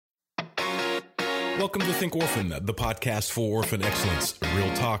Welcome to Think Orphan, the podcast for orphan excellence.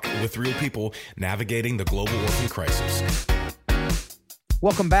 Real talk with real people navigating the global orphan crisis.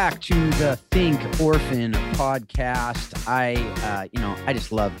 Welcome back to the Think Orphan podcast. I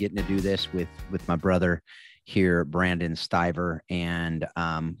just love getting to do this with my brother here, Brandon Stiver, and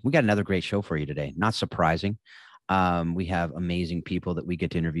we got another great show for you today. Not surprising. We have amazing people that we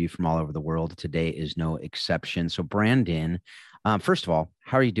get to interview from all over the world. Today is no exception. So, Brandon, first of all,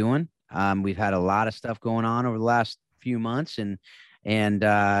 how are you doing? We've had a lot of stuff going on over the last few months, and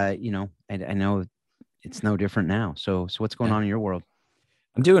I know it's no different now. So what's going on in your world?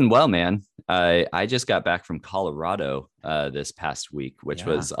 I'm doing well, man. I just got back from Colorado this past week, which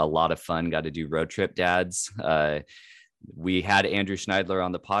was a lot of fun. Got to do road trip dads. We had Andrew Schneidler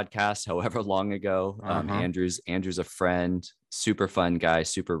on the podcast however long ago. Andrew's a friend, super fun guy,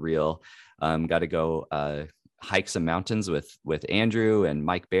 super real. Got to go hike some mountains with Andrew and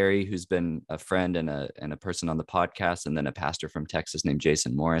Mike Berry, who's been a friend and a person on the podcast, and then a pastor from Texas named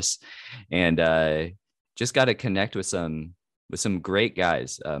Jason Morris, and just got to connect with some great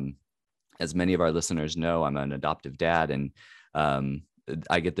guys. As many of our listeners know, I'm an adoptive dad, and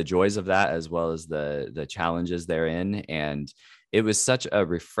I get the joys of that as well as the challenges therein. And it was such a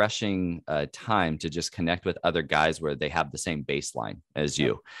refreshing time to just connect with other guys where they have the same baseline as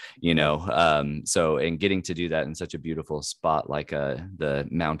you, so, and getting to do that in such a beautiful spot like the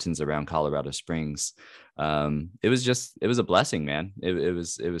mountains around Colorado Springs. It was a blessing, man. It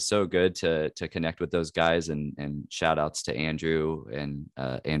was so good to connect with those guys, and shout outs to Andrew and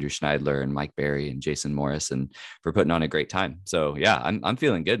Andrew Schneidler and Mike Berry and Jason Morris, and for putting on a great time. So yeah, I'm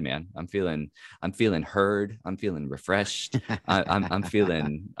feeling good, man. I'm feeling heard. I'm feeling refreshed. I'm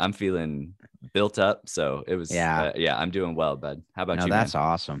feeling built up. So it was, I'm doing well, bud. How about you? That's man?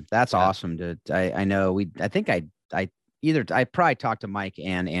 Awesome. That's awesome. I know I probably talked to Mike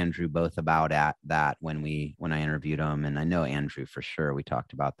and Andrew both about that when I interviewed them. And I know Andrew for sure, we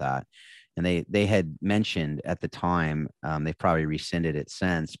talked about that, and they had mentioned at the time, they've probably rescinded it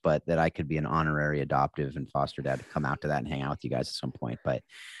since, but that I could be an honorary adoptive and foster dad to come out to that and hang out with you guys at some point. But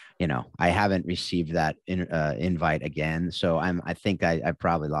I haven't received that invite again. So I think I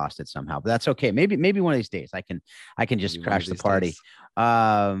probably lost it somehow, but that's okay. Maybe one of these days I can just crash the party.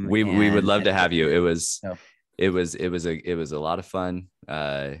 We would love to have you. It was a lot of fun.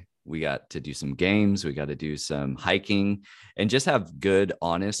 We got to do some games. We got to do some hiking and just have good,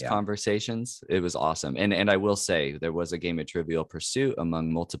 honest conversations. It was awesome. And I will say there was a game of Trivial Pursuit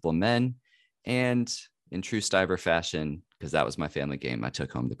among multiple men, and in true Stiver fashion, because that was my family game, I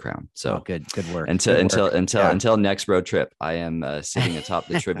took home the crown. So good work. Until next road trip, I am sitting atop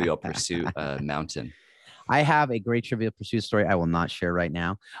the Trivial Pursuit mountain. I have a great Trivial Pursuit story I will not share right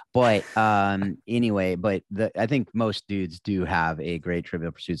now, but anyway, I think most dudes do have a great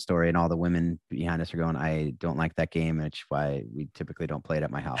Trivial Pursuit story, and all the women behind us are going, I don't like that game, which is why we typically don't play it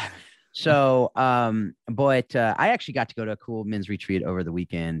at my house. So, but I actually got to go to a cool men's retreat over the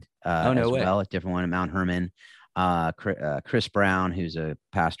weekend well, a different one at Mount Hermon. Chris Brown, who's a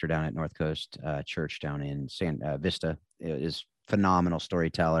pastor down at North Coast Church down in San Vista, is phenomenal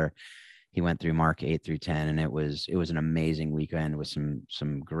storyteller. He went through Mark 8-10, and it was an amazing weekend with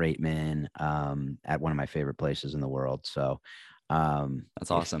some great men at one of my favorite places in the world. So that's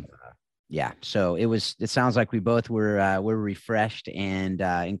awesome. So it sounds like we both were refreshed and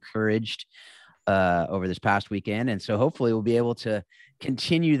encouraged over this past weekend. And so hopefully we'll be able to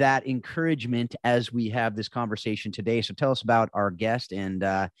continue that encouragement as we have this conversation today. So tell us about our guest and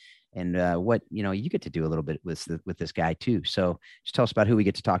what, you get to do a little bit with this guy too. So just tell us about who we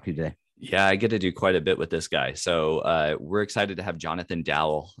get to talk to today. Yeah, I get to do quite a bit with this guy. So we're excited to have Jonathan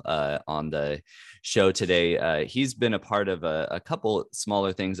Dowell on the show today. He's been a part of a couple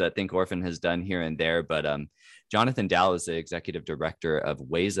smaller things that Think Orphan has done here and there. But Jonathan Dowell is the executive director of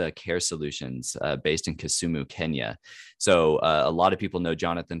Weza Care Solutions based in Kisumu, Kenya. So a lot of people know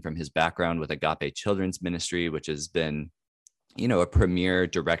Jonathan from his background with Agape Children's Ministry, which has been a premier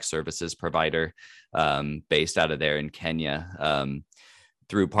direct services provider based out of there in Kenya.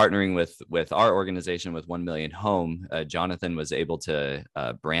 Through partnering with our organization, with 1 Million Home, Jonathan was able to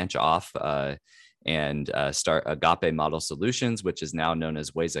branch off and start Agape Model Solutions, which is now known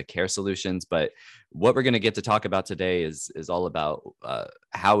as Weza Care Solutions. But what we're going to get to talk about today is all about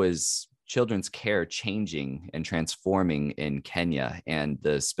how is children's care changing and transforming in Kenya, and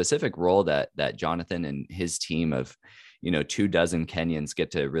the specific role that Jonathan and his team of 24 Kenyans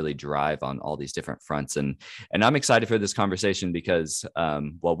get to really drive on all these different fronts. And I'm excited for this conversation because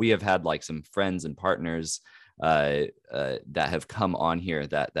we have had like some friends and partners that have come on here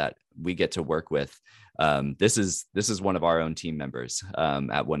that we get to work with. This is one of our own team members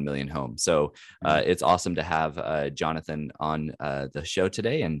at 1 Million Home. So it's awesome to have Jonathan on the show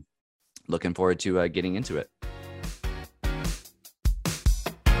today, and looking forward to getting into it.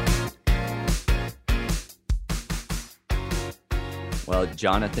 Well,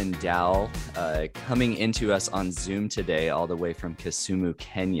 Jonathan Dowell coming into us on Zoom today, all the way from Kisumu,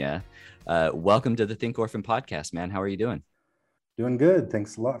 Kenya. Welcome to the Think Orphan podcast, man. How are you doing? Doing good.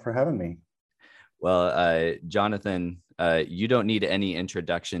 Thanks a lot for having me. Well, Jonathan, you don't need any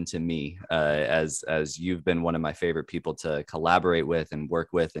introduction to me, as you've been one of my favorite people to collaborate with and work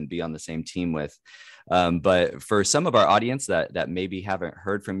with and be on the same team with. But for some of our audience that maybe haven't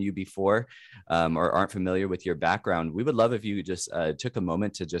heard from you before or aren't familiar with your background, we would love if you just took a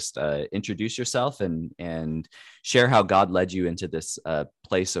moment to just introduce yourself and share how God led you into this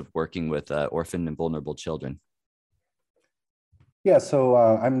place of working with orphan and vulnerable children. Yeah, so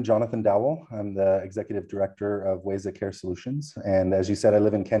I'm Jonathan Dowell. I'm the executive director of Weza Care Solutions. And as you said, I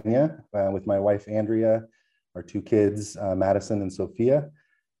live in Kenya with my wife, Andrea, our two kids, Madison and Sophia.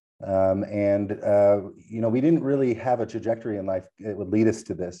 We didn't really have a trajectory in life that would lead us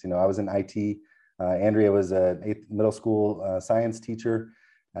to this. I was in IT. Andrea was a middle school science teacher.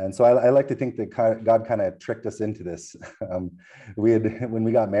 And so I like to think that God kind of tricked us into this. When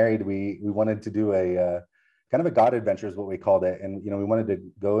we got married, we wanted to do a kind of a God adventure is what we called it. And, we wanted to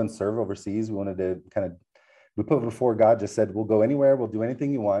go and serve overseas. We wanted to we put before God, just said, we'll go anywhere, we'll do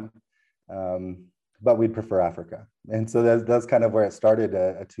anything you want. But we'd prefer Africa. And so that's kind of where it started,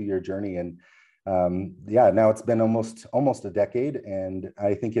 a 2-year journey. And now it's been almost a decade. And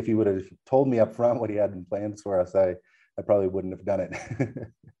I think if he would have told me up front what he had in plans for us, I probably wouldn't have done it.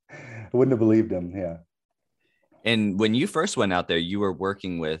 I wouldn't have believed him. Yeah. And when you first went out there, you were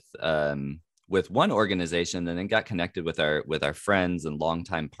working with one organization, and then got connected with our friends and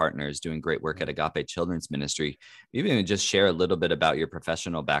longtime partners doing great work at Agape Children's Ministry. Maybe you can just share a little bit about your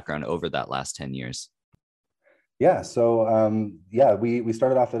professional background over that last 10 years. Yeah. So, we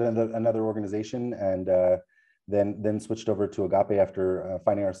started off at another organization, and then switched over to Agape after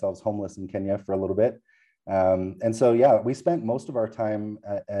finding ourselves homeless in Kenya for a little bit. We spent most of our time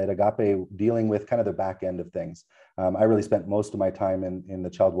at Agape dealing with kind of the back end of things. I really spent most of my time in the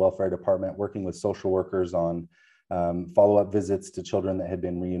child welfare department, working with social workers on follow-up visits to children that had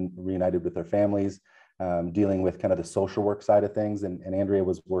been reunited with their families, dealing with kind of the social work side of things. And Andrea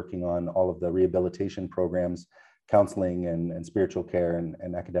was working on all of the rehabilitation programs, counseling and spiritual care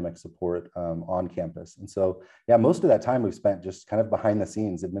and academic support on campus. And so, most of that time we've spent just kind of behind the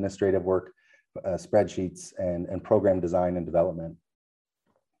scenes, administrative work, spreadsheets and program design and development.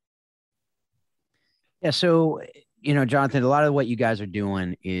 Yeah. So, Jonathan, a lot of what you guys are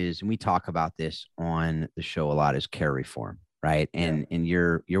doing is, and we talk about this on the show a lot, is care reform, right? And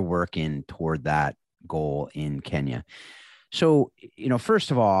you're working toward that goal in Kenya. So,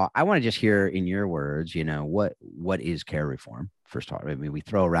 first of all, I want to just hear in your words, what is care reform? First of all, I mean, we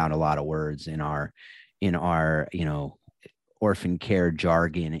throw around a lot of words in our orphan care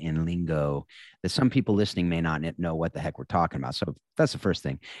jargon and lingo that some people listening may not know what the heck we're talking about. So that's the first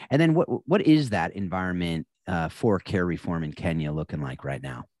thing. And then what is that environment for care reform in Kenya looking like right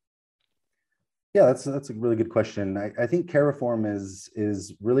now? Yeah, that's a really good question. I think care reform is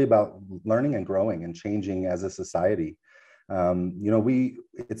really about learning and growing and changing as a society.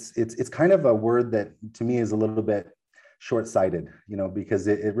 It's kind of a word that to me is a little bit short-sighted, because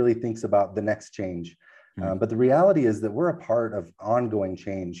it really thinks about the next change. But the reality is that we're a part of ongoing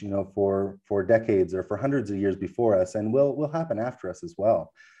change, for decades or for hundreds of years before us, and will happen after us as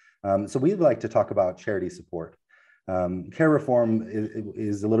well. So we'd like to talk about charity support. Care reform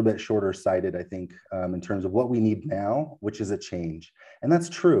is a little bit shorter sighted, I think, in terms of what we need now, which is a change. And that's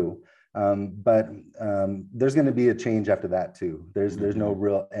true. But there's going to be a change after that too. There's no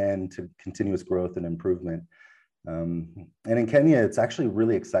real end to continuous growth and improvement. And in Kenya, it's actually a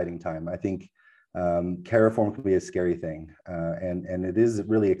really exciting time. I think care reform can be a scary thing. And it is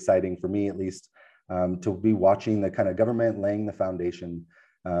really exciting for me, at least, to be watching the kind of government laying the foundation,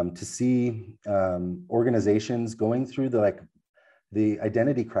 to see organizations going through the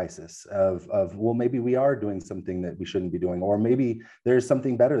identity crisis of, well, maybe we are doing something that we shouldn't be doing, or maybe there's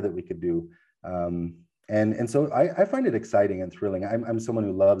something better that we could do. And so I find it exciting and thrilling. I'm someone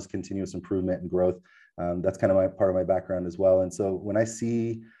who loves continuous improvement and growth. That's kind of part of my background as well. And so when I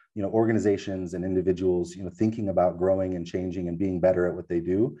see organizations and individuals, thinking about growing and changing and being better at what they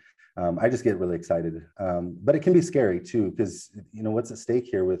do, I just get really excited. But it can be scary too, because what's at stake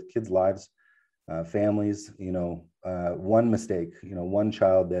here with kids' lives, families. One mistake, one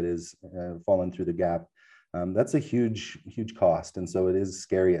child that is fallen through the gap, That's a huge cost. And so it is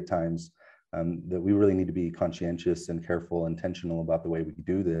scary at times, that we really need to be conscientious and careful, intentional about the way we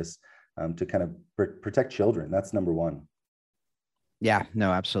do this, to kind of protect children. That's number one. Yeah,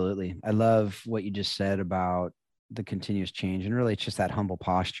 no, absolutely. I love what you just said about the continuous change, and really it's just that humble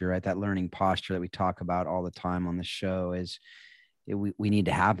posture, right? That learning posture that we talk about all the time on the show we need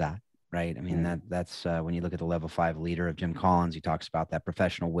to have that, right? I mean, that's when you look at the level 5 leader of Jim Collins, he talks about that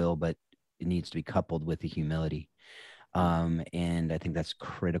professional will, but it needs to be coupled with the humility. And I think that's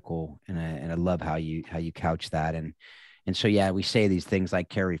critical. And I love how you couch that. And so, yeah, we say these things like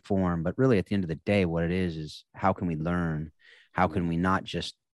care reform, but really at the end of the day, what it is how can we learn? How can we not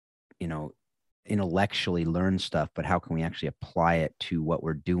just, intellectually learn stuff, but how can we actually apply it to what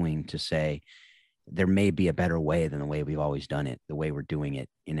we're doing to say, there may be a better way than the way we've always done it, the way we're doing it.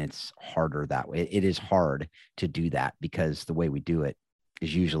 And it's harder that way. It is hard to do that because the way we do it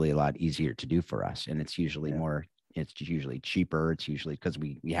is usually a lot easier to do for us. And it's usually it's usually cheaper. It's usually because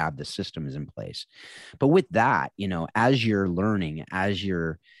we have the systems in place. But with that, as you're learning, as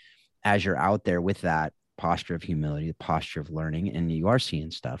you're out there with that posture of humility, the posture of learning, and you are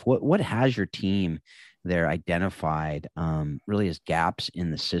seeing stuff, what has your team there identified really as gaps in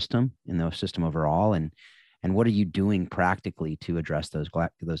the system overall, and what are you doing practically to address those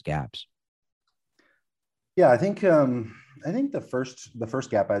gaps? Yeah, I think the first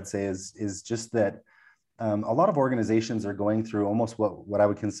gap I'd say is just that a lot of organizations are going through almost what I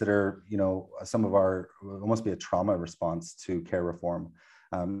would consider, some of our almost be a trauma response to care reform.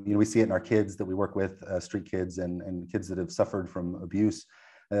 We see it in our kids that we work with, street kids and kids that have suffered from abuse.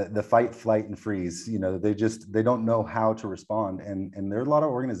 The fight, flight, and freeze. They don't know how to respond, and there are a lot of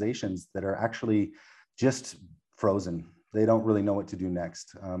organizations that are actually just frozen. They don't really know what to do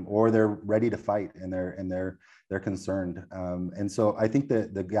next, or they're ready to fight and they're concerned. And so I think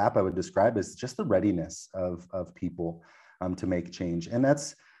that the gap I would describe is just the readiness of people to make change, and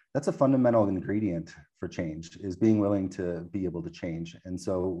that's a fundamental ingredient for change, is being willing to be able to change. And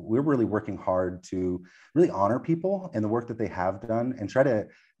so we're really working hard to really honor people and the work that they have done, and try to,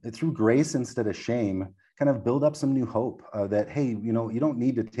 through grace instead of shame, kind of build up some new hope that, hey, you don't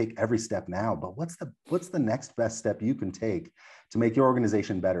need to take every step now, but what's the next best step you can take to make your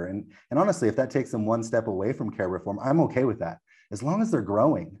organization better? And honestly, if that takes them one step away from care reform, I'm okay with that, as long as they're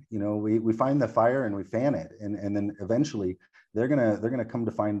growing. We find the fire and we fan it, and then eventually they're gonna come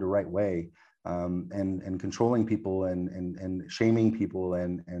to find the right way. And controlling people and shaming people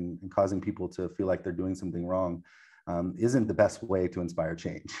and causing people to feel like they're doing something wrong isn't the best way to inspire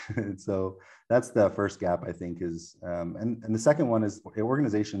change. So that's the first gap, I think, is, and the second one is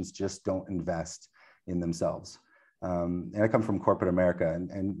organizations just don't invest in themselves. And I come from corporate America,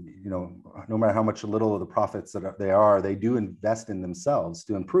 and no matter how much little of the profits that they do invest in themselves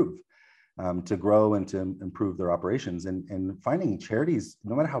to improve, to grow and to improve their operations. And finding charities,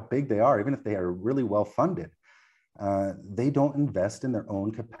 no matter how big they are, even if they are really well funded, they don't invest in their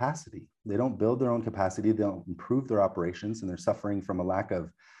own capacity. They don't build their own capacity. They don't improve their operations, and they're suffering from a lack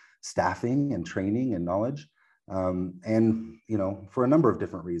of staffing and training and knowledge. And for a number of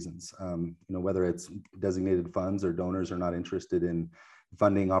different reasons, whether it's designated funds or donors are not interested in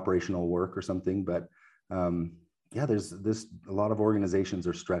funding operational work or something. But there's a lot of organizations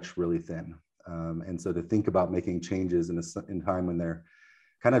are stretched really thin. And so to think about making changes in a time when they're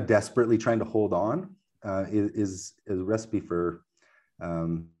kind of desperately trying to hold on is a recipe for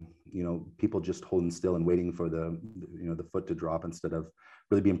people just holding still and waiting for the foot to drop, instead of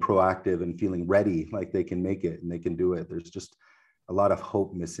really being proactive and feeling ready, like they can make it and they can do it. There's just a lot of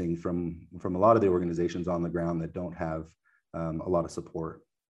hope missing from a lot of the organizations on the ground that don't have a lot of support.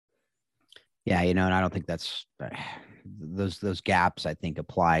 Yeah, and I don't think that's those gaps, I think,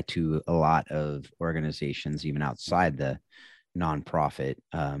 apply to a lot of organizations, even outside the nonprofit,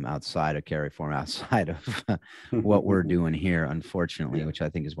 outside of care reform, outside of what we're doing here, unfortunately, which I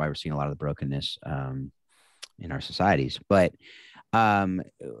think is why we're seeing a lot of the brokenness in our societies. But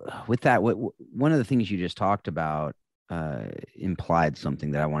with that, one of the things you just talked about implied something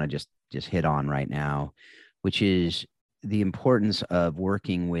that I want to just hit on right now, which is the importance of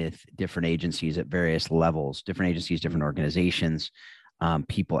working with different agencies at various levels, different organizations,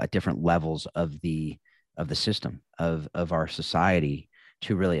 people at different levels of the system of our society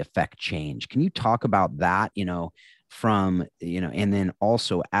to really affect change. Can you talk about that, from, and then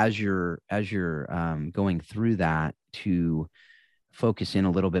also as you're going through that, to focus in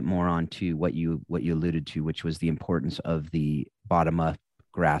a little bit more onto what you alluded to, which was the importance of the bottom up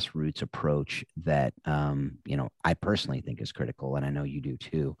grassroots approach that, I personally think is critical. And I know you do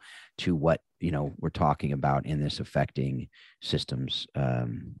too, to what, we're talking about in this affecting systems,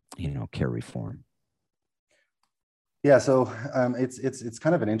 care reform. Yeah, so it's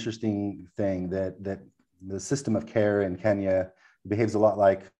kind of an interesting thing that the system of care in Kenya behaves a lot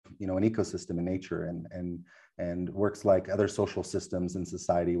like, you know, an ecosystem in nature, and works like other social systems in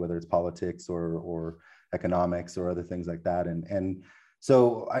society, whether it's politics or economics or other things like that. And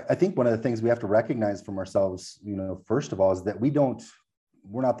so I think one of the things we have to recognize from ourselves, you know, first of all, is that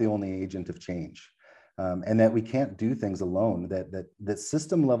we're not the only agent of change, and that we can't do things alone. That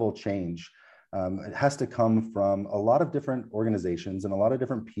system level change, it has to come from a lot of different organizations and a lot of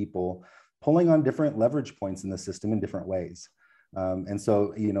different people pulling on different leverage points in the system in different ways. And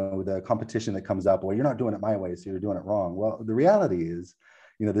so, you know, the competition that comes up, well, you're not doing it my way, so you're doing it wrong. Well, the reality is,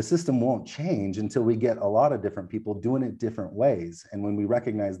 you know, the system won't change until we get a lot of different people doing it different ways. And when we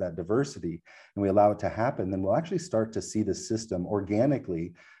recognize that diversity and we allow it to happen, then we'll actually start to see the system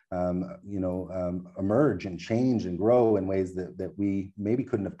organically, emerge and change and grow in ways that we maybe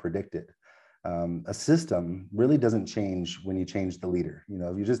couldn't have predicted. A system really doesn't change when you change the leader. You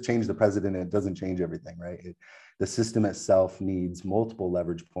know, if you just change the president, it doesn't change everything, right? The system itself needs multiple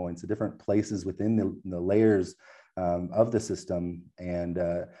leverage points at different places within the layers of the system. And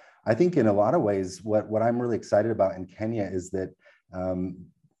I think in a lot of ways, what I'm really excited about in Kenya is that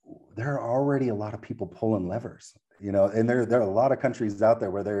there are already a lot of people pulling levers. You know, and there are a lot of countries out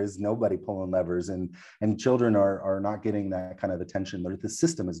there where there is nobody pulling levers, and children are not getting that kind of attention. The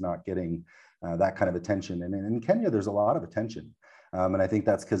system is not getting that kind of attention. And in Kenya, there's a lot of attention. And I think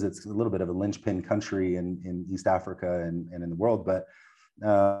that's because it's a little bit of a linchpin country in East Africa and in the world. But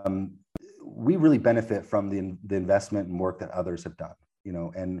we really benefit from the investment and work that others have done. You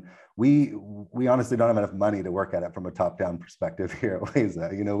know, and we honestly don't have enough money to work at it from a top-down perspective here at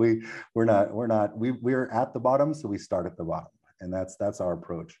Weza. You know, we're at the bottom, so we start at the bottom, and that's our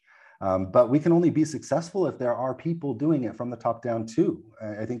approach. But we can only be successful if there are people doing it from the top down too.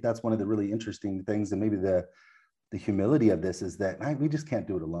 I think that's one of the really interesting things, and maybe the humility of this is that we just can't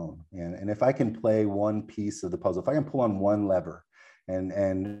do it alone. And if I can play one piece of the puzzle, if I can pull on one lever, and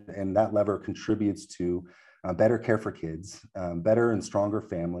that lever contributes to better care for kids, better and stronger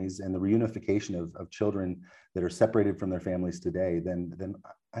families, and the reunification of children that are separated from their families today, then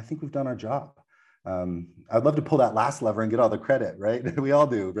I think we've done our job. I'd love to pull that last lever and get all the credit, right? We all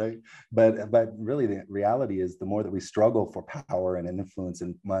do, right? But really, the reality is the more that we struggle for power and influence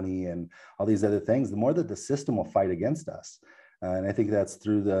and money and all these other things, the more that the system will fight against us. And I think that's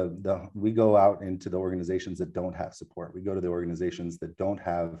through we go out into the organizations that don't have support. We go to the organizations that don't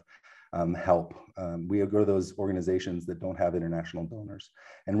have help. We go to those organizations that don't have international donors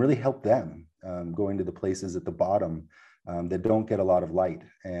and really help them, going to the places at the bottom that don't get a lot of light.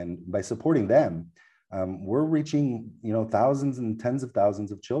 And by supporting them, we're reaching, you know, thousands and tens of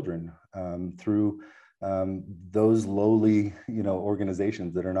thousands of children through those lowly, you know,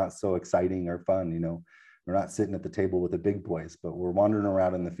 organizations that are not so exciting or fun. You know, we're not sitting at the table with the big boys, but we're wandering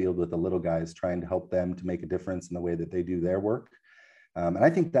around in the field with the little guys, trying to help them to make a difference in the way that they do their work. And I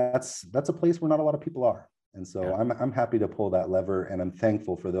think that's a place where not a lot of people are. And so yeah. I'm happy to pull that lever, and I'm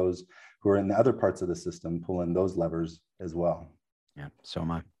thankful for those who are in the other parts of the system pulling those levers as well. Yeah, so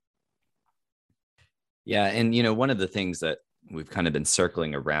am I. Yeah, and you know, one of the things that we've kind of been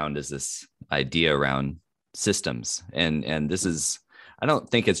circling around is this idea around systems, and this is, I don't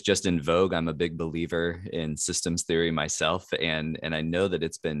think it's just in vogue. I'm a big believer in systems theory myself, and I know that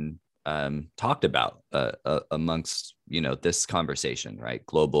it's been talked about amongst, you know, this conversation, right?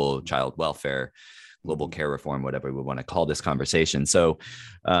 Global child welfare, global care reform, whatever we want to call this conversation. So,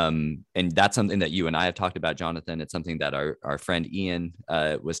 and that's something that you and I have talked about, Jonathan. It's something that our friend Ian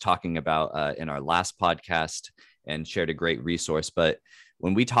was talking about in our last podcast and shared a great resource. But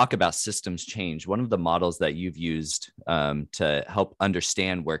when we talk about systems change, one of the models that you've used to help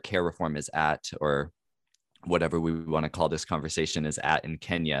understand where care reform is at, or whatever we want to call this conversation is at in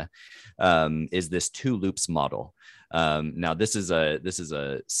Kenya, is this 2 loops model. Now, this is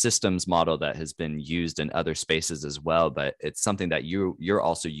a systems model that has been used in other spaces as well, but it's something that you're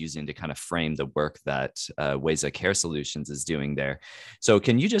also using to kind of frame the work that Weza Care Solutions is doing there. So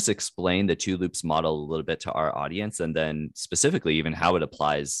can you just explain the 2 loops model a little bit to our audience, and then specifically even how it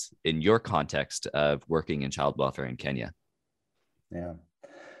applies in your context of working in child welfare in Kenya?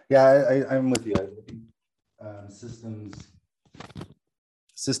 Yeah, I'm with you.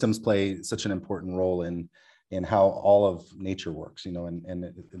 Systems play such an important role in how all of nature works, you know,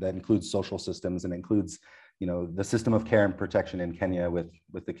 and that includes social systems, and includes, you know, the system of care and protection in Kenya with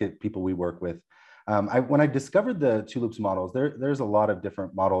the people we work with. When I discovered the 2 loops models, there's a lot of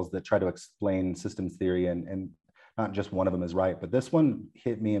different models that try to explain systems theory, and not just one of them is right, but this one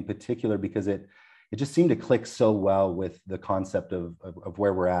hit me in particular because it just seemed to click so well with the concept of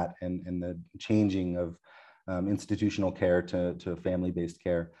where we're at and the changing of institutional care to family-based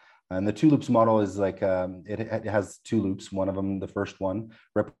care. And the two loops model is like, it has two loops. One of them, the first one,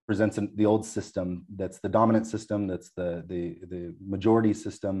 represents the old system. That's the dominant system. That's the majority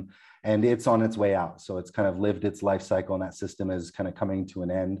system. And it's on its way out. So it's kind of lived its life cycle, and that system is kind of coming to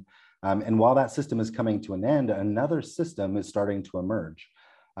an end. And while that system is coming to an end, another system is starting to emerge.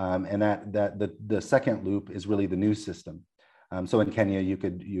 And the second loop is really the new system. So in Kenya,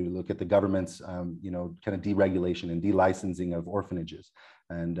 you look at the government's, kind of deregulation and delicensing of orphanages.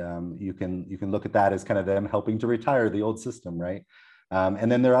 And you can look at that as kind of them helping to retire the old system, right?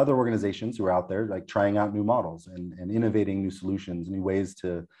 And then there are other organizations who are out there like trying out new models and innovating new solutions, new ways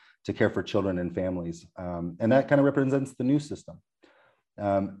to care for children and families. And that kind of represents the new system.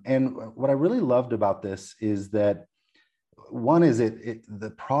 And what I really loved about this is that one is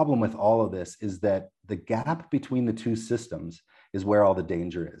the problem with all of this is that the gap between the two systems is where all the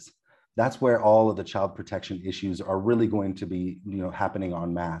danger is. That's where all of the child protection issues are really going to be, happening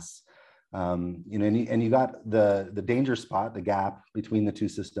en masse. And you got the danger spot, the gap between the two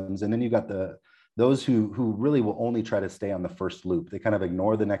systems, and then you got those who really will only try to stay on the first loop. They kind of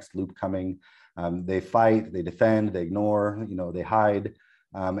ignore the next loop coming. They fight, they defend, they ignore, they hide,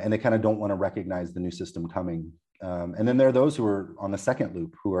 and they kind of don't want to recognize the new system coming. And then there are those who are on the second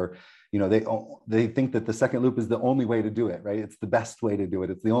loop who are, they think that the second loop is the only way to do it, right? It's the best way to do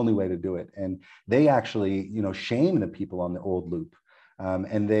it. It's the only way to do it. And they actually, shame the people on the old loop.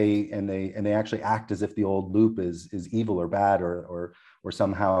 And they actually act as if the old loop is evil or bad or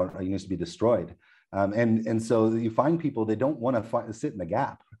somehow needs to be destroyed. And so you find people, they don't want to sit in the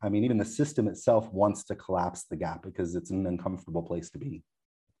gap. I mean, even the system itself wants to collapse the gap because it's an uncomfortable place to be.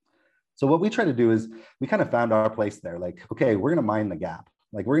 So what we try to do is we kind of found our place there. Like, okay, we're going to mind the gap.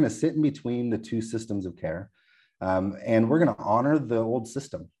 Like we're going to sit in between the two systems of care. And we're going to honor the old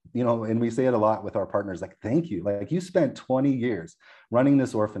system, and we say it a lot with our partners, like, thank you. Like you spent 20 years running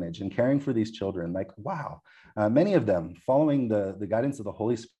this orphanage and caring for these children. Like, wow. Many of them following the guidance of the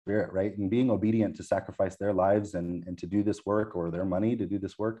Holy Spirit, right? And being obedient to sacrifice their lives and to do this work or their money to do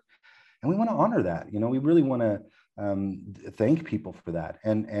this work. And we want to honor that. We really want to thank people for that.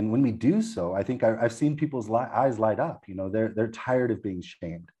 And when we do so, I think I've seen people's eyes light up. They're tired of being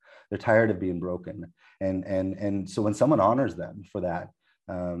shamed. They're tired of being broken. And so when someone honors them for that,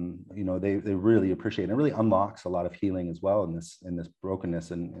 they really appreciate it. And it really unlocks a lot of healing as well in this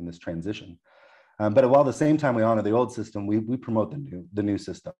brokenness and in this transition. But while at the same time we honor the old system, we promote the new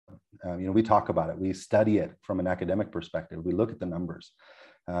system. We talk about it. We study it from an academic perspective. We look at the numbers.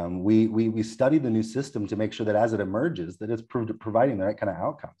 We study the new system to make sure that as it emerges, that it's providing the right kind of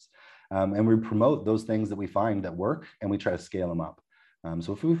outcomes. And we promote those things that we find that work, and we try to scale them up.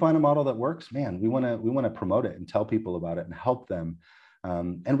 So if we find a model that works, man, we want to promote it and tell people about it and help them,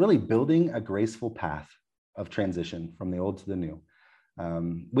 and really building a graceful path of transition from the old to the new.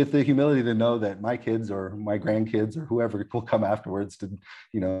 With the humility to know that my kids or my grandkids or whoever will come afterwards to,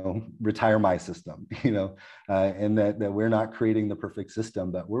 retire my system, and that we're not creating the perfect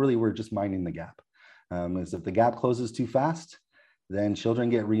system, but we're just minding the gap. As if the gap closes too fast, then children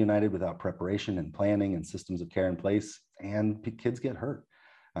get reunited without preparation and planning and systems of care in place, and kids get hurt.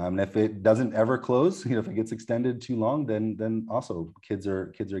 And if it doesn't ever close, if it gets extended too long, then also kids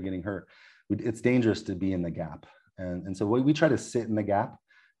are getting hurt. It's dangerous to be in the gap. And so we try to sit in the gap.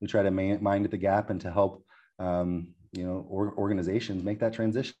 We try to mind the gap and to help, organizations make that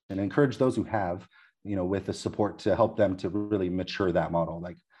transition and encourage those who have, with the support to help them to really mature that model.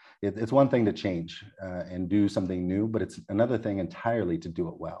 Like it's one thing to change and do something new, but it's another thing entirely to do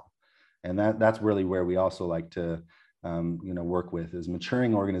it well. And that's really where we also like to, work with is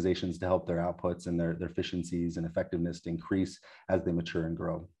maturing organizations to help their outputs and their efficiencies and effectiveness to increase as they mature and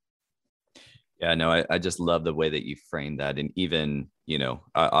grow. Yeah, no, I just love the way that you frame that. And even,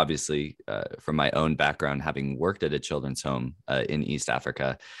 obviously from my own background, having worked at a children's home in East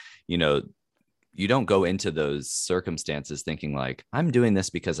Africa, you don't go into those circumstances thinking like, I'm doing this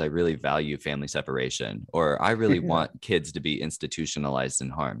because I really value family separation, or I really want kids to be institutionalized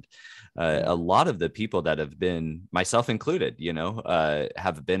and harmed. A lot of the people that have been, myself included,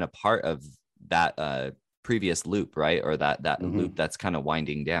 have been a part of that previous loop, right? Or that loop that's kind of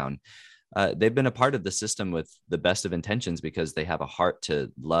winding down. They've been a part of the system with the best of intentions because they have a heart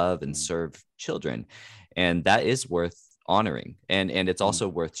to love and serve children. And that is worth honoring. And it's also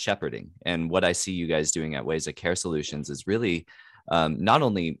worth shepherding. And what I see you guys doing at Weza Care Solutions is really not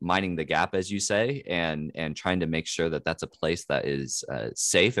only minding the gap, as you say, and trying to make sure that that's a place that is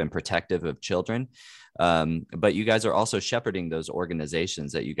safe and protective of children. But you guys are also shepherding those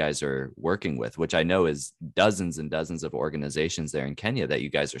organizations that you guys are working with, which I know is dozens and dozens of organizations there in Kenya that you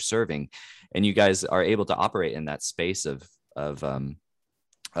guys are serving, and you guys are able to operate in that space of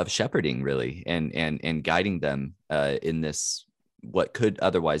shepherding, really, and guiding them in this what could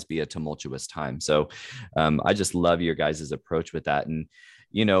otherwise be a tumultuous time. So I just love your guys' approach with that. And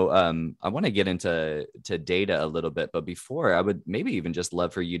I want to get into data a little bit, but before, I would maybe even just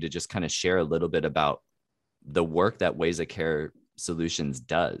love for you to just kind of share a little bit about the work that Weza Care Solutions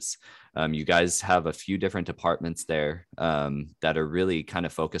does. You guys have a few different departments there that are really kind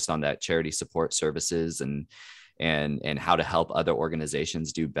of focused on that charity support services and how to help other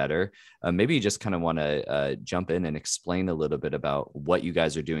organizations do better. Maybe you just kind of want to jump in and explain a little bit about what you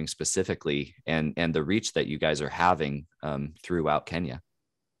guys are doing specifically and the reach that you guys are having throughout Kenya.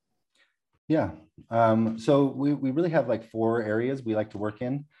 Yeah. So we really have like 4 areas we like to work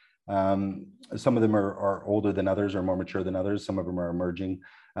in. Some of them are older than others or more mature than others. Some of them are emerging.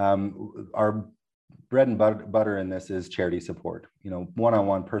 Our bread and butter in this is charity support,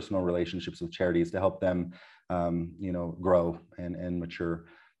 one-on-one personal relationships with charities to help them, grow and mature.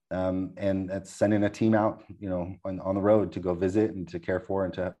 And that's sending a team out, on the road to go visit and to care for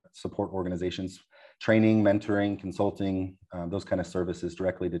and to support organizations, training, mentoring, consulting, those kind of services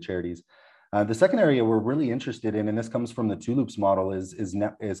directly to charities. The second area we're really interested in, and this comes from the 2 loops model, is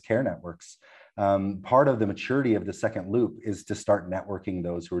care networks. Part of the maturity of the second loop is to start networking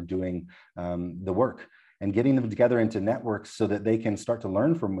those who are doing the work and getting them together into networks so that they can start to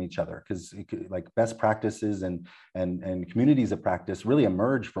learn from each other, because like best practices and communities of practice really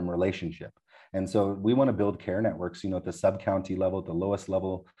emerge from relationship. And so we want to build care networks, at the sub-county level, at the lowest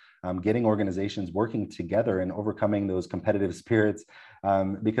level, getting organizations working together and overcoming those competitive spirits,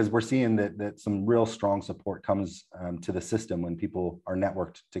 because we're seeing that some real strong support comes to the system when people are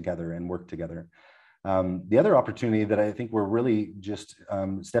networked together and work together. The other opportunity that I think we're really just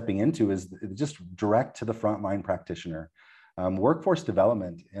stepping into is just direct to the frontline practitioner. Workforce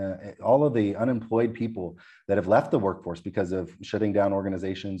development, all of the unemployed people that have left the workforce because of shutting down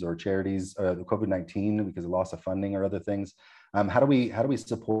organizations or charities, COVID-19, because of loss of funding or other things. How do we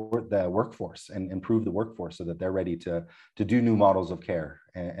support the workforce and improve the workforce so that they're ready to do new models of care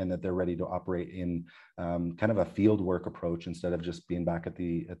and that they're ready to operate in kind of a field work approach instead of just being back at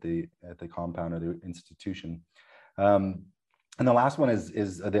the compound or the institution. And the last one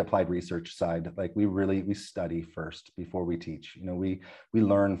is the applied research side. Like we study first before we teach. We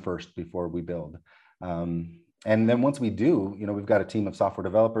learn first before we build. And then once we do, we've got a team of software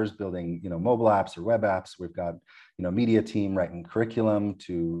developers building, mobile apps or web apps. We've got, media team writing curriculum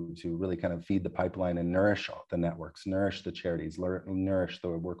to really kind of feed the pipeline and nourish the networks, nourish the charities, nourish the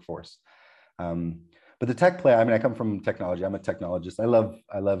workforce. But the tech play, I come from technology. I'm a technologist. I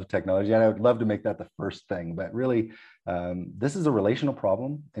love technology, and I would love to make that the first thing. But really, this is a relational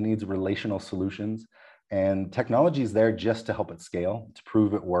problem. It needs relational solutions. And technology is there just to help it scale, to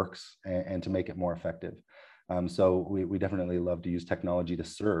prove it works, and to make it more effective. So we definitely love to use technology to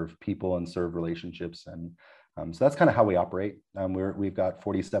serve people and serve relationships. And so that's kind of how we operate. We've got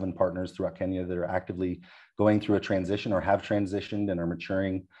 47 partners throughout Kenya that are actively going through a transition or have transitioned and are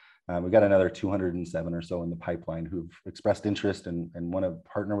maturing. We've got another 207 or so in the pipeline who've expressed interest and want to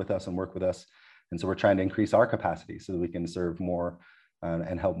partner with us and work with us. And so we're trying to increase our capacity so that we can serve more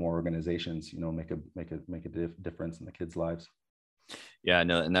and help more organizations, make a difference in the kids' lives. Yeah,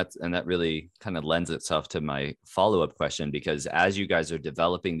 no, and that really kind of lends itself to my follow-up question, because as you guys are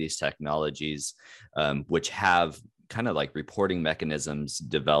developing these technologies, which have kind of like reporting mechanisms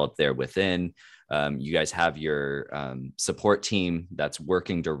developed there within, you guys have your support team that's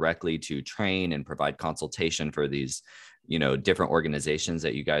working directly to train and provide consultation for these, different organizations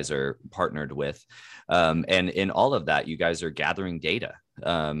that you guys are partnered with. And in all of that, you guys are gathering data,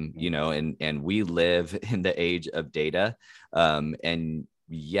 and we live in the age of data. And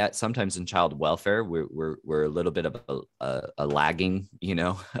yet sometimes in child welfare, we're a little bit of a lagging,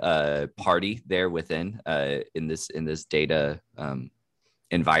 party there within in this data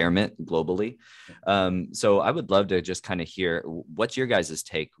environment globally. So I would love to just kind of hear what's your guys'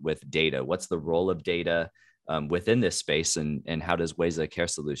 take with data. What's the role of data within this space, and how does Weza Care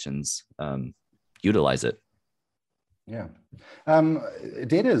Solutions utilize it? Yeah,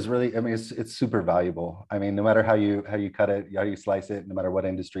 data is really, it's super valuable. No matter how you cut it, how you slice it, no matter what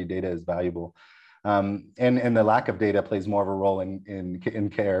industry, data is valuable. And the lack of data plays more of a role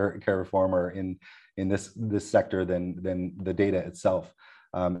in care reform or in this sector than the data itself.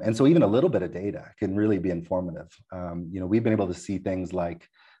 And so even a little bit of data can really be informative. We've been able to see things like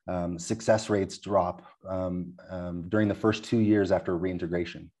success rates drop during the first 2 years after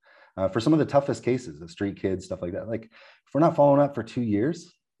reintegration. For some of the toughest cases of street kids, stuff like that. Like if we're not following up for 2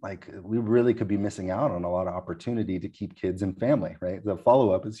 years, like we really could be missing out on a lot of opportunity to keep kids in family, right? The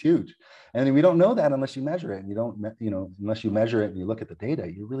follow-up is huge. And we don't know that unless you measure it. And you don't, unless you measure it and you look at the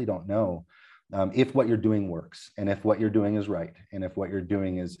data, you really don't know if what you're doing works, and if what you're doing is right, and if what you're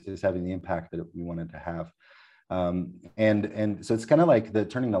doing is having the impact that we wanted to have. And so it's kind of like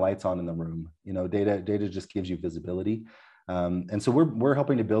turning the lights on in the room. Data just gives you visibility. And so we're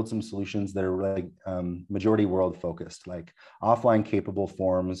helping to build some solutions that are like majority world focused, like offline capable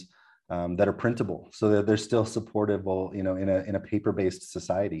forms that are printable, so that they're still supportable, in a paper-based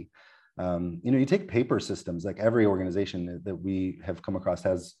society. You take paper systems, like every organization that we have come across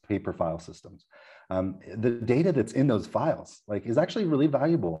has paper file systems. The data that's in those files, like, is actually really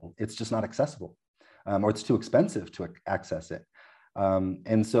valuable. It's just not accessible, or it's too expensive to access it.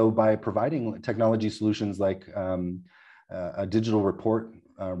 And so by providing technology solutions like a digital report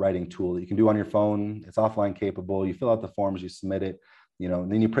writing tool that you can do on your phone, it's offline capable, you fill out the forms, you submit it,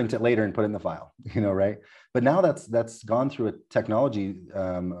 and then you print it later and put it in the file, right? But now that's gone through a technology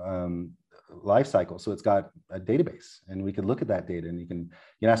life cycle. So it's got a database, and we can look at that data, and you can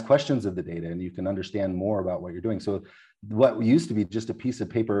ask questions of the data, and you can understand more about what you're doing. So what used to be just a piece of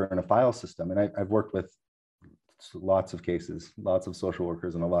paper and a file system, and I've worked with lots of cases, lots of social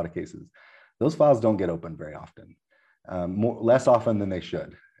workers in a lot of cases, those files don't get opened very often, less often than they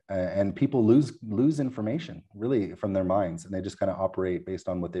should. And people lose information really from their minds, and they just kind of operate based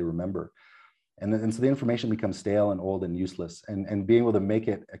on what they remember. And so the information becomes stale and old and useless. And being able to make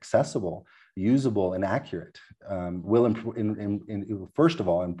it accessible, usable, and accurate will first of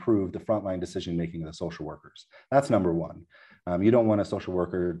all improve the frontline decision making of the social workers. That's number one. You don't want a social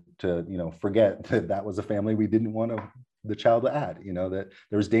worker to forget that was a family we didn't want the child to add. That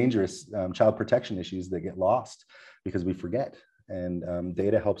there's dangerous child protection issues that get lost because we forget. And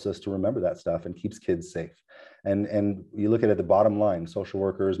data helps us to remember that stuff and keeps kids safe. And you look at it, the bottom line, social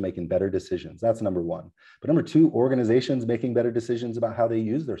workers making better decisions. That's number one. But number two, organizations making better decisions about how they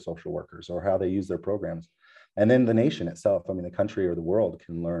use their social workers or how they use their programs. And then the nation itself, the country or the world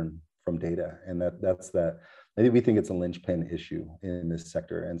can learn from data. And that's that. I think we think it's a linchpin issue in this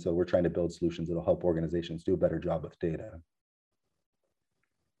sector. And so we're trying to build solutions that'll help organizations do a better job with data.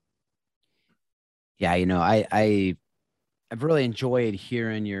 Yeah, I've really enjoyed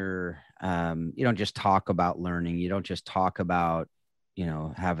hearing your, you don't just talk about learning. You don't just talk about,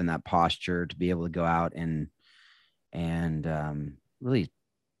 having that posture to be able to go out and really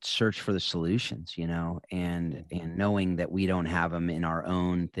search for the solutions, and knowing that we don't have them in our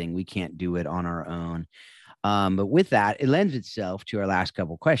own thing. We can't do it on our own. But with that, it lends itself to our last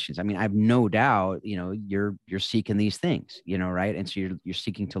couple of questions. I have no doubt, you're seeking these things, right? And so you're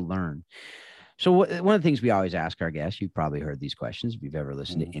seeking to learn. So one of the things we always ask our guests, you've probably heard these questions if you've ever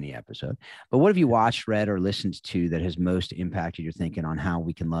listened to any episode, but what have you watched, read, or listened to that has most impacted your thinking on how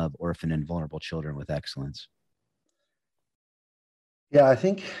we can love orphan and vulnerable children with excellence? Yeah, I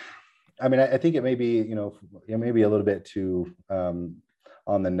think it may be, it may be a little bit too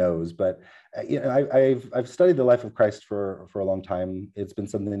on the nose, but I've studied the life of Christ for a long time. It's been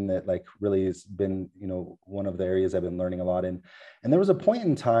something that really has been, one of the areas I've been learning a lot in. And there was a point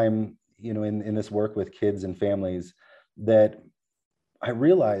in time, in this work with kids and families, that I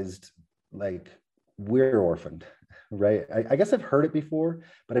realized we're orphaned, right? I guess I've heard it before,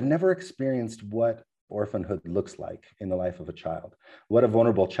 but I've never experienced what orphanhood looks like in the life of a child, what a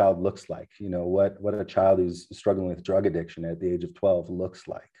vulnerable child looks like, what a child who's struggling with drug addiction at the age of 12 looks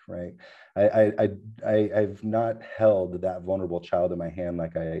like, right? I've not held that vulnerable child in my hand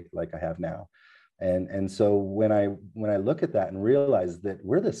like I have now. And so when I look at that and realize that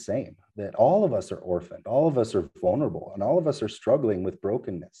we're the same, that all of us are orphaned, all of us are vulnerable, and all of us are struggling with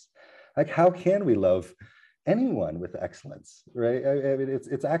brokenness, how can we love anyone with excellence, right?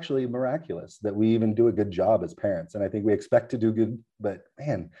 It's actually miraculous that we even do a good job as parents. And I think we expect to do good, but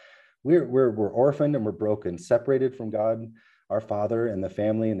man, we're orphaned and we're broken, separated from God, our Father, and the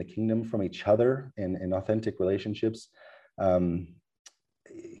family and the kingdom from each other in authentic relationships.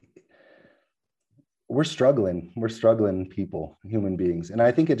 We're struggling people, human beings. And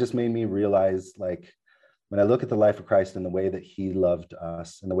I think it just made me realize, when I look at the life of Christ and the way that he loved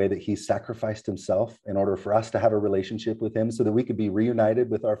us and the way that he sacrificed himself in order for us to have a relationship with him so that we could be reunited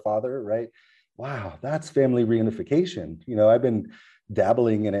with our Father, right? Wow, that's family reunification. I've been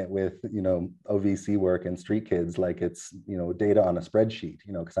dabbling in it with, OVC work and street kids, like it's, data on a spreadsheet,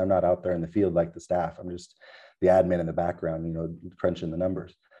 because I'm not out there in the field like the staff. I'm just the admin in the background, crunching the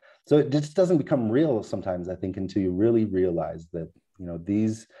numbers. So it just doesn't become real sometimes, I think, until you really realize that,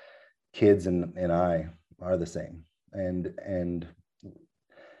 these kids and I are the same. And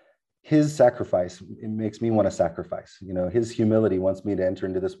his sacrifice, it makes me want to sacrifice. His humility wants me to enter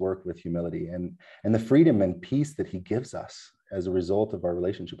into this work with humility, and the freedom and peace that he gives us as a result of our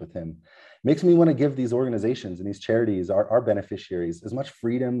relationship with him makes me want to give these organizations and these charities, our beneficiaries, as much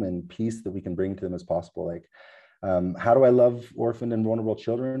freedom and peace that we can bring to them as possible. Like, how do I love orphaned and vulnerable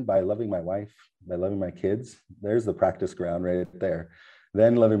children? By loving my wife, by loving my kids. There's the practice ground right there.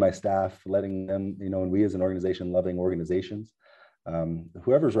 Then loving my staff, letting them, and we as an organization, loving organizations.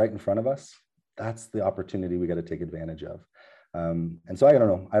 Whoever's right in front of us, that's the opportunity we got to take advantage of. And so I don't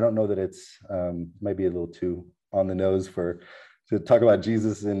know. I don't know that it's might be a little too on the nose to talk about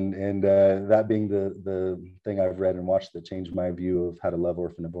Jesus and that being the thing I've read and watched that changed my view of how to love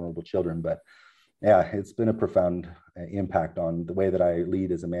orphan and vulnerable children. But yeah, it's been a profound impact on the way that I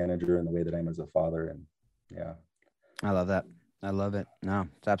lead as a manager and the way that I am as a father. And yeah. I love that. I love it. No,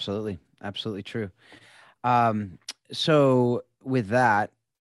 it's absolutely true. So with that,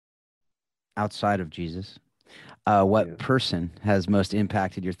 outside of Jesus, what person has most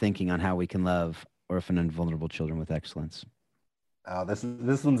impacted your thinking on how we can love orphan and vulnerable children with excellence? This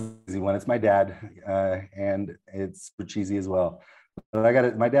one's an easy one. It's my dad, and it's super cheesy as well.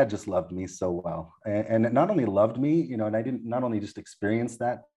 But my dad just loved me so well, and not only loved me, and I didn't not only just experience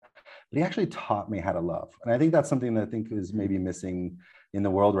that, but he actually taught me how to love. And I think that's something that I think is maybe missing in the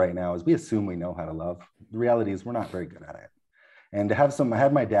world right now, is we assume we know how to love. The reality is we're not very good at it. And to have I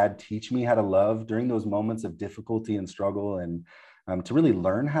had my dad teach me how to love during those moments of difficulty and struggle, and to really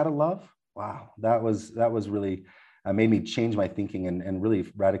learn how to love. Wow, that was really made me change my thinking and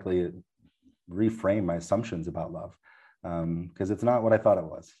really radically reframe my assumptions about love, because it's not what I thought it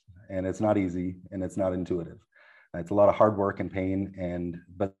was, and it's not easy, and it's not intuitive. It's a lot of hard work and pain,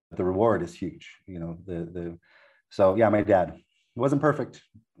 but the reward is huge. So yeah, my dad, he wasn't perfect,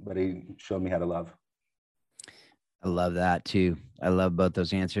 but he showed me how to love. I love that too. I love both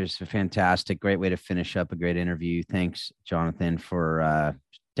those answers. Fantastic. Great way to finish up a great interview. Thanks, Jonathan, for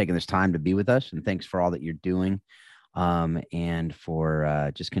taking this time to be with us. And thanks for all that you're doing. And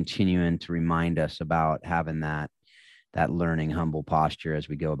for just continuing to remind us about having that learning, humble posture as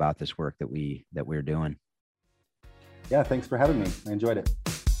we go about this work that we're doing. Yeah, thanks for having me. I enjoyed it.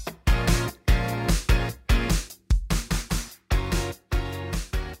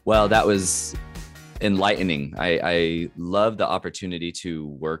 Well, that was enlightening. I love the opportunity to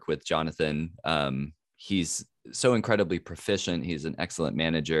work with Jonathan. He's so incredibly proficient. He's an excellent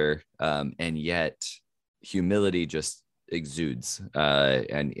manager, and yet humility just exudes.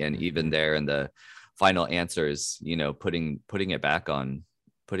 And even there in the final answers, putting it back on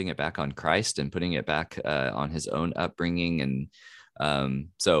Christ and putting it back on his own upbringing. And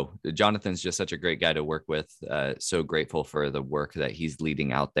so Jonathan's just such a great guy to work with. So grateful for the work that he's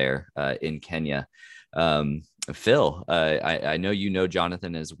leading out there in Kenya. Phil, I know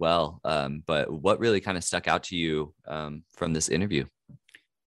Jonathan as well, but what really kind of stuck out to you from this interview?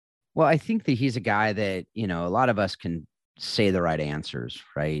 Well, I think that he's a guy that, a lot of us can say the right answers,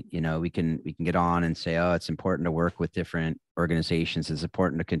 right? We can get on and say, oh, it's important to work with different organizations. It's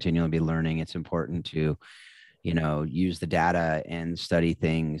important to continually be learning. It's important to, use the data and study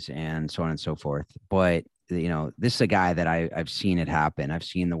things and so on and so forth. But, this is a guy that I've seen it happen. I've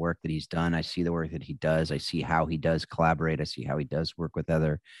seen the work that he's done. I see the work that he does. I see how he does collaborate. I see how he does work with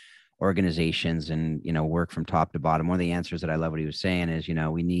other organizations and, work from top to bottom. One of the answers that I love what he was saying is,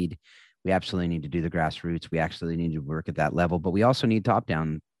 we absolutely need to do the grassroots. We actually need to work at that level, but we also need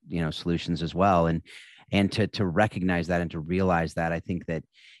top-down, solutions as well. And to recognize that and to realize that, I think that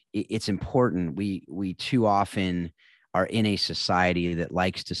it's important. We too often are in a society that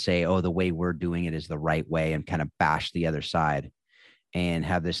likes to say, oh, the way we're doing it is the right way, and kind of bash the other side and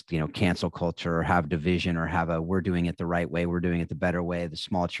have this, cancel culture, or have division, or have we're doing it the right way. We're doing it the better way. The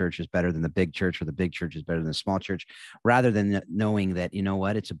small church is better than the big church, or the big church is better than the small church, rather than knowing that,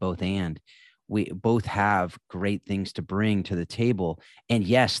 it's a both and. We both have great things to bring to the table. And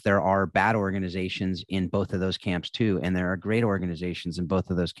yes, there are bad organizations in both of those camps too. And there are great organizations in both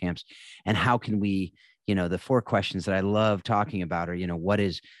of those camps. And how can we, the 4 questions that I love talking about are, what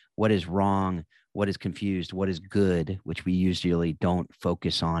is wrong, what is confused, what is good, which we usually don't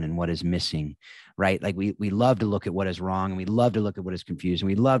focus on, and what is missing, right? Like we love to look at what is wrong, and we love to look at what is confused, and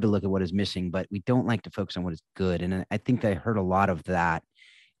we love to look at what is missing, but we don't like to focus on what is good. And I think I heard a lot of that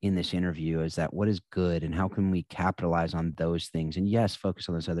in this interview, is that what is good and how can we capitalize on those things? And yes, focus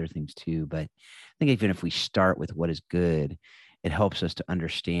on those other things too. But I think even if we start with what is good it helps us to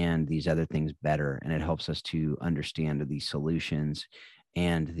understand these other things better, and it helps us to understand these solutions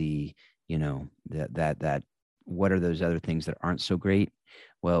and the, that what are those other things that aren't so great.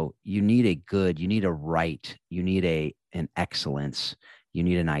 Well, you need a right, you need an excellence, you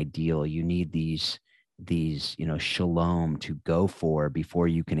need an ideal, you need these shalom to go for before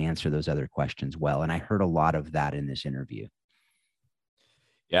you can answer those other questions well. And I heard a lot of that in this interview.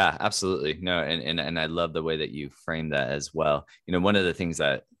 Yeah, absolutely. No, and I love the way that you frame that as well. One of the things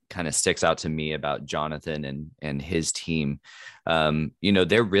that kind of sticks out to me about Jonathan and his team,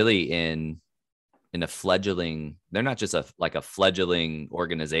 they're really in a fledgling, they're not just a fledgling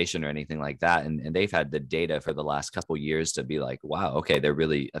organization or anything like that. And they've had the data for the last couple of years to be like, wow, okay, they're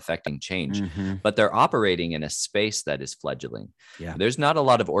really affecting change, but they're operating in a space that is fledgling. Yeah. There's not a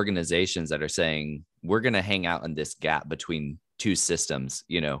lot of organizations that are saying, we're going to hang out in this gap between two systems,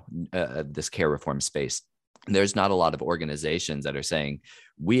 this care reform space. There's not a lot of organizations that are saying,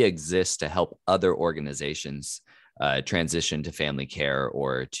 we exist to help other organizations transition to family care,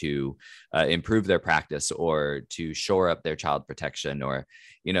 or to improve their practice, or to shore up their child protection, or,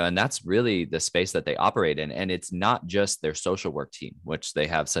 and that's really the space that they operate in. And it's not just their social work team, which they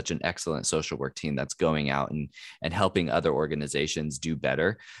have such an excellent social work team that's going out and helping other organizations do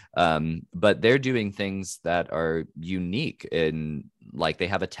better. But they're doing things that are unique in, like, they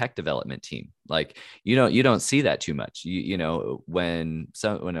have a tech development team. Like, you don't see that too much. When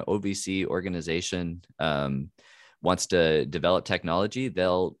an OVC organization wants to develop technology,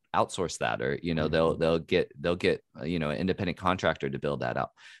 they'll outsource that, or they'll get an independent contractor to build that out.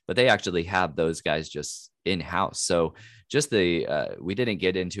 But they actually have those guys just in-house. So just we didn't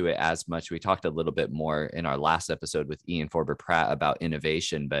get into it as much. We talked a little bit more in our last episode with Ian Forber Pratt about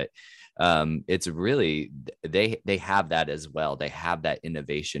innovation, but it's really, they have that as well. They have that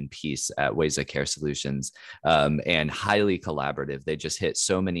innovation piece at Weza Care Solutions, and highly collaborative. They just hit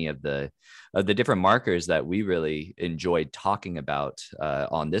so many of the different markers that we really enjoyed talking about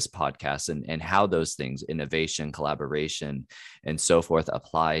on this podcast, and how those things, innovation, collaboration, and so forth,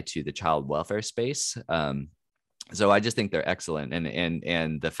 apply to the child welfare space. So I just think they're excellent.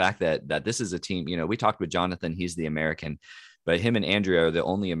 And the fact that this is a team, we talked with Jonathan, he's the American, but him and Andrea are the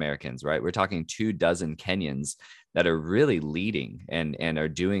only Americans, right? We're talking 24 Kenyans that are really leading and are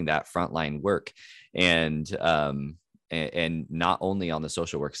doing that frontline work. And not only on the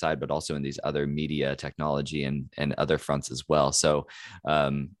social work side, but also in these other media, technology, and other fronts as well. So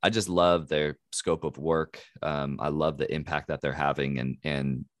I just love their scope of work. I love the impact that they're having,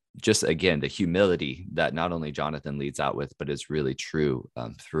 and just, again, the humility that not only Jonathan leads out with, but is really true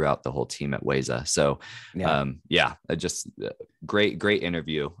throughout the whole team at Weza. So just great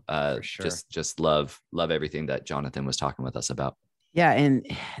interview. For sure. Just love everything that Jonathan was talking with us about. Yeah. And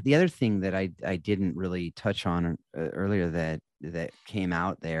the other thing that I didn't really touch on earlier that came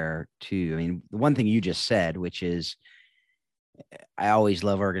out there too, I mean, the one thing you just said, which is, I always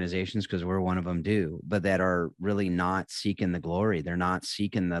love organizations, because we're one of them but that are really not seeking the glory. They're not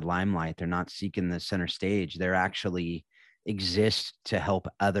seeking the limelight. They're not seeking the center stage. They're actually exist to help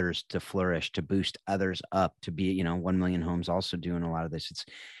others to flourish, to boost others up, to be, 1 Million Homes also doing a lot of this.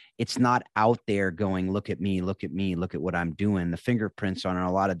 It's not out there going, look at me, look at me, look at what I'm doing. The fingerprints on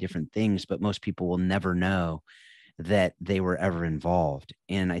a lot of different things, but most people will never know that they were ever involved.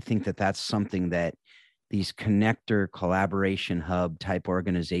 And I think that that's something that these connector collaboration hub type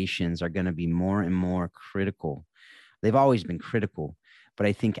organizations are going to be more and more critical. They've always been critical, but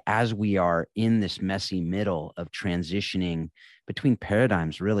I think as we are in this messy middle of transitioning between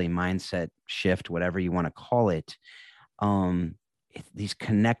paradigms, really mindset shift, whatever you want to call it, these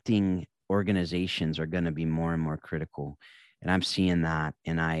connecting organizations are going to be more and more critical. And I'm seeing that.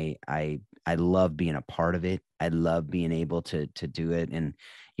 And I love being a part of it. I love being able to do it. And,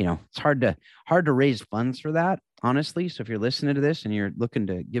 it's hard to raise funds for that, honestly. So if you're listening to this and you're looking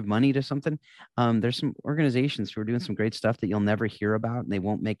to give money to something, there's some organizations who are doing some great stuff that you'll never hear about, and they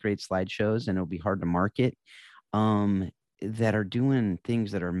won't make great slideshows, and it'll be hard to market, that are doing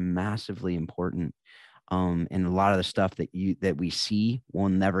things that are massively important. And a lot of the stuff that we see will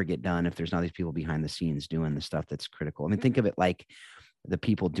never get done if there's not these people behind the scenes doing the stuff that's critical. I mean, think of it like the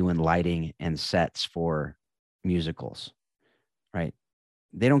people doing lighting and sets for musicals, right?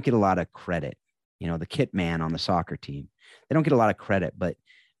 They don't get a lot of credit. The kit man on the soccer team, they don't get a lot of credit, but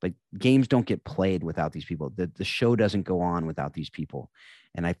games don't get played without these people. The show doesn't go on without these people.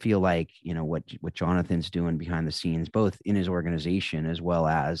 And I feel like, what Jonathan's doing behind the scenes, both in his organization as well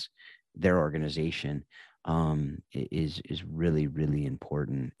as their organization, is really, really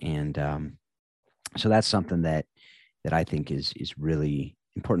important. And so that's something that I think is really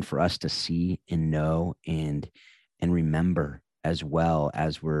important for us to see and know and remember. as well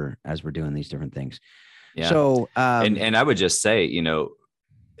as we're doing these different things. Yeah. So and I would just say,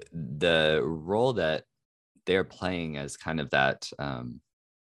 the role that they're playing as kind of that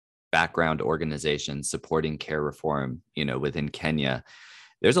background organization supporting care reform, within Kenya.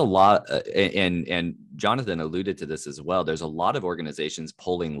 There's a lot, and Jonathan alluded to this as well. There's a lot of organizations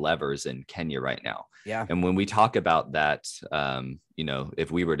pulling levers in Kenya right now. Yeah. And when we talk about that,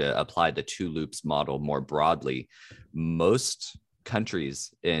 if we were to apply the two loops model more broadly, most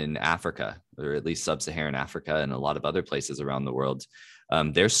countries in Africa, or at least sub-Saharan Africa and a lot of other places around the world,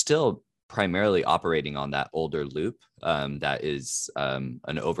 they're still primarily operating on that older loop that is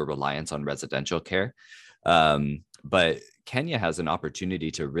an over-reliance on residential care. But Kenya has an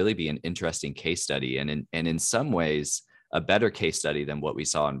opportunity to really be an interesting case study, and in some ways a better case study than what we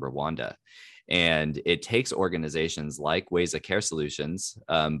saw in Rwanda. And it takes organizations like Weza Care Solutions,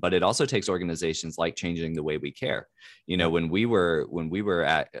 but it also takes organizations like Changing the Way We Care. When we were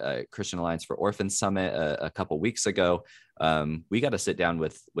at Christian Alliance for Orphans Summit a couple weeks ago, we got to sit down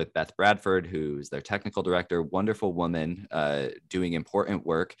with Beth Bradford, who's their technical director, wonderful woman, doing important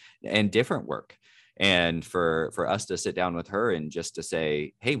work and different work. And for us to sit down with her and just to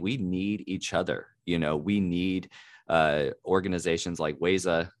say, hey, we need each other. We need organizations like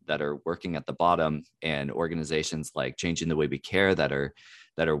Weza that are working at the bottom, and organizations like Changing the Way We Care that are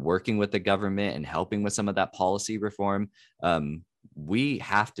working with the government and helping with some of that policy reform. We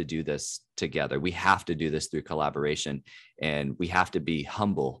have to do this together. We have to do this through collaboration, and we have to be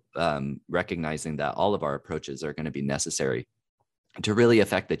humble, recognizing that all of our approaches are going to be necessary to really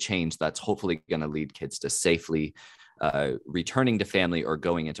affect the change that's hopefully going to lead kids to safely returning to family or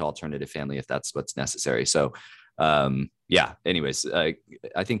going into alternative family if that's what's necessary. So anyways, I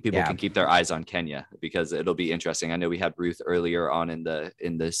think people can keep their eyes on Kenya, because it'll be interesting. I know we had Ruth earlier on in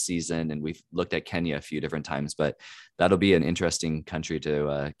the season, and we've looked at Kenya a few different times, but that'll be an interesting country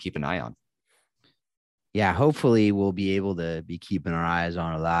to keep an eye on. Yeah, hopefully we'll be able to be keeping our eyes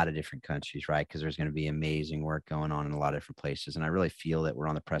on a lot of different countries, right? Because there's going to be amazing work going on in a lot of different places. And I really feel that we're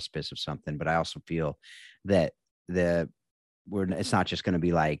on the precipice of something, but I also feel that it's not just going to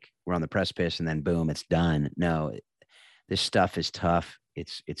be like we're on the precipice and then boom, it's done. No, this stuff is tough.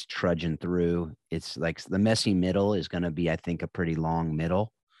 It's trudging through. It's like the messy middle is going to be, I think, a pretty long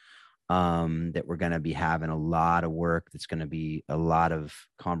middle, that we're going to be having a lot of work. That's going to be a lot of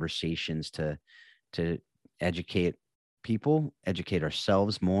conversations to educate people, educate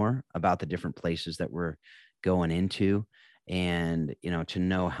ourselves more about the different places that we're going into, and, to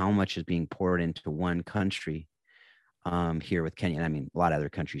know how much is being poured into one country here with Kenya. And I mean, a lot of other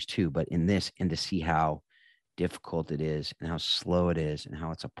countries too, but in this, and to see how difficult it is and how slow it is and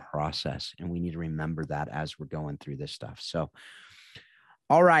how it's a process. And we need to remember that as we're going through this stuff. So,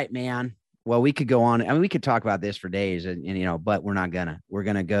 all right, man. Well, we could go on. I mean, we could talk about this for days, and but we're not gonna. We're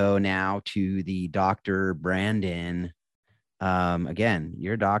gonna go now to the Dr. Brandon. Again,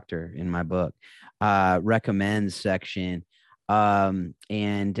 your doctor in my book, recommends section. We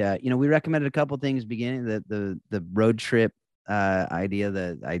recommended a couple things beginning the road trip idea,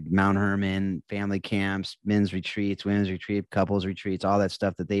 the Mount Herman family camps, men's retreats, women's retreat, couples retreats, all that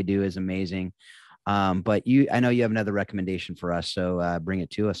stuff that they do is amazing. But I know you have another recommendation for us, so bring it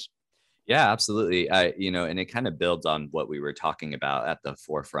to us. Yeah, absolutely. And it kind of builds on what we were talking about at the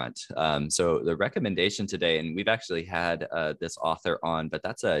forefront. So the recommendation today, and we've actually had this author on, but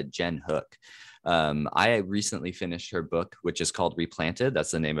that's Jen Hook. I recently finished her book, which is called Replanted.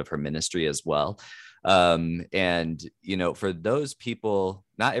 That's the name of her ministry as well. For those people,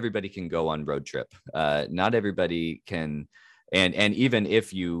 not everybody can go on road trip. Not everybody can. And even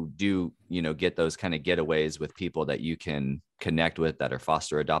if you do, get those kind of getaways with people that you can connect with that are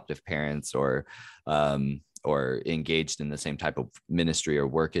foster adoptive parents or engaged in the same type of ministry or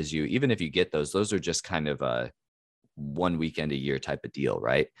work as you, even if you get those are just kind of a one weekend a year type of deal,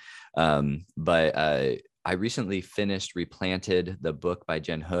 right? But I recently finished Replanted, the book by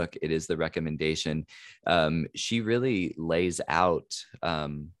Jen Hook. It is the recommendation. She really lays out,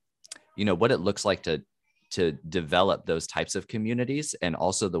 what it looks like to develop those types of communities, and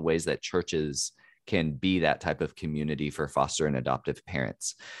also the ways that churches can be that type of community for foster and adoptive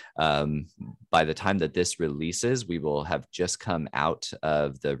parents. By the time that this releases, we will have just come out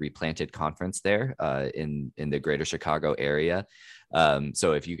of the Replanted conference there in the greater Chicago area.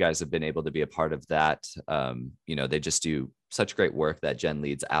 So if you guys have been able to be a part of that, they just do such great work that Jen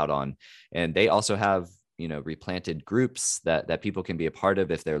leads out on. And they also have, Replanted groups that people can be a part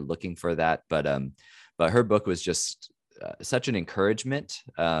of if they're looking for that. But her book was just such an encouragement,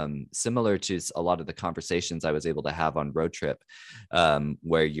 similar to a lot of the conversations I was able to have on road trip,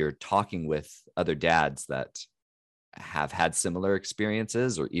 where you're talking with other dads that have had similar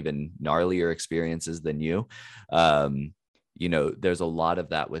experiences or even gnarlier experiences than you. There's a lot of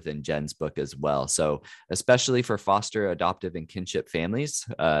that within Jen's book as well. So especially for foster, adoptive, and kinship families,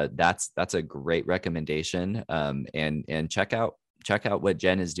 that's a great recommendation. And check out what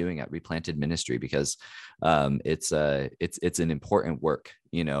Jen is doing at Replanted Ministry, because it's an important work.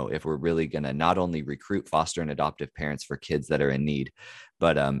 If we're really going to not only recruit foster and adoptive parents for kids that are in need,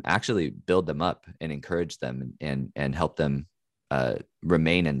 but actually build them up and encourage them and help them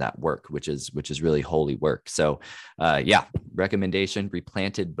remain in that work, which is really holy work. So recommendation,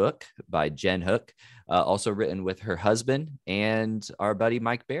 Replanted book by Jen Hook, also written with her husband and our buddy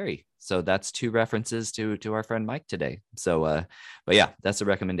Mike Berry. So that's 2 references to our friend Mike today. So that's a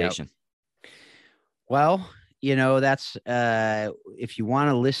recommendation. Yep. Well, that's if you want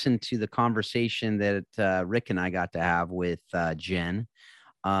to listen to the conversation that Rick and I got to have with Jen,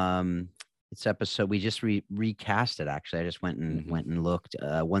 it's episode, we just recast it. Actually, I just went and looked,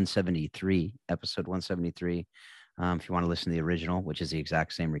 173, episode 173. If you want to listen to the original, which is the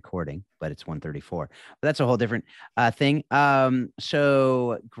exact same recording, but it's 134. But that's a whole different thing.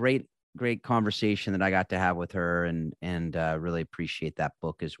 So great conversation that I got to have with her, and really appreciate that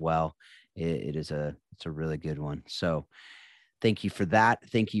book as well. It's a really good one. So thank you for that.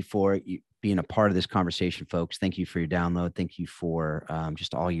 Thank you for being a part of this conversation, folks. Thank you for your download. Thank you for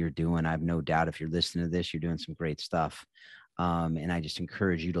just all you're doing. I have no doubt if you're listening to this, you're doing some great stuff. And I just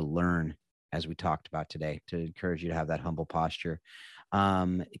encourage you to learn, as we talked about today, to encourage you to have that humble posture.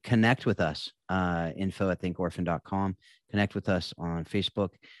 Connect with us, info@thinkorphan.com. Connect with us on Facebook.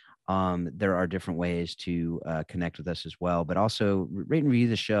 There are different ways to connect with us as well, but also rate and review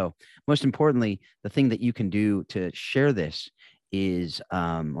the show. Most importantly, the thing that you can do to share this is,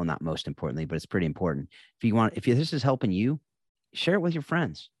 well, not most importantly, but it's pretty important. If this is helping you, share it with your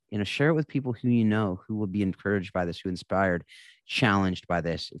friends, share it with people who who will be encouraged by this, who inspired, challenged by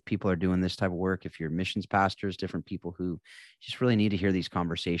this. If people are doing this type of work, if you're missions pastors, different people who just really need to hear these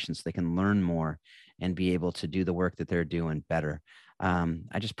conversations so they can learn more and be able to do the work that they're doing better.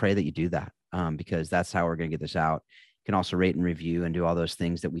 I just pray that you do that, because that's how we're going to get this out. You can also rate and review and do all those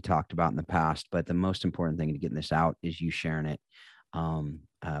things that we talked about in the past. But the most important thing to getting this out is you sharing it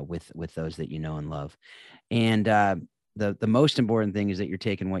with those that you know and love. And the most important thing is that you're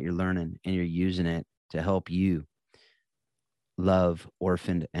taking what you're learning and you're using it to help you love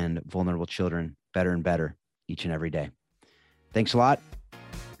orphaned and vulnerable children better and better each and every day. Thanks a lot.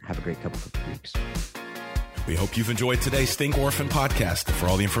 Have a great couple of weeks. We hope you've enjoyed today's Think Orphan podcast. For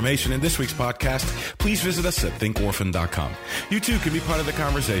all the information in this week's podcast, please visit us at thinkorphan.com. You too can be part of the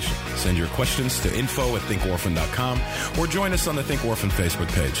conversation. Send your questions to info@thinkorphan.com or join us on the Think Orphan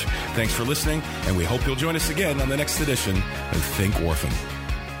Facebook page. Thanks for listening, and we hope you'll join us again on the next edition of Think Orphan.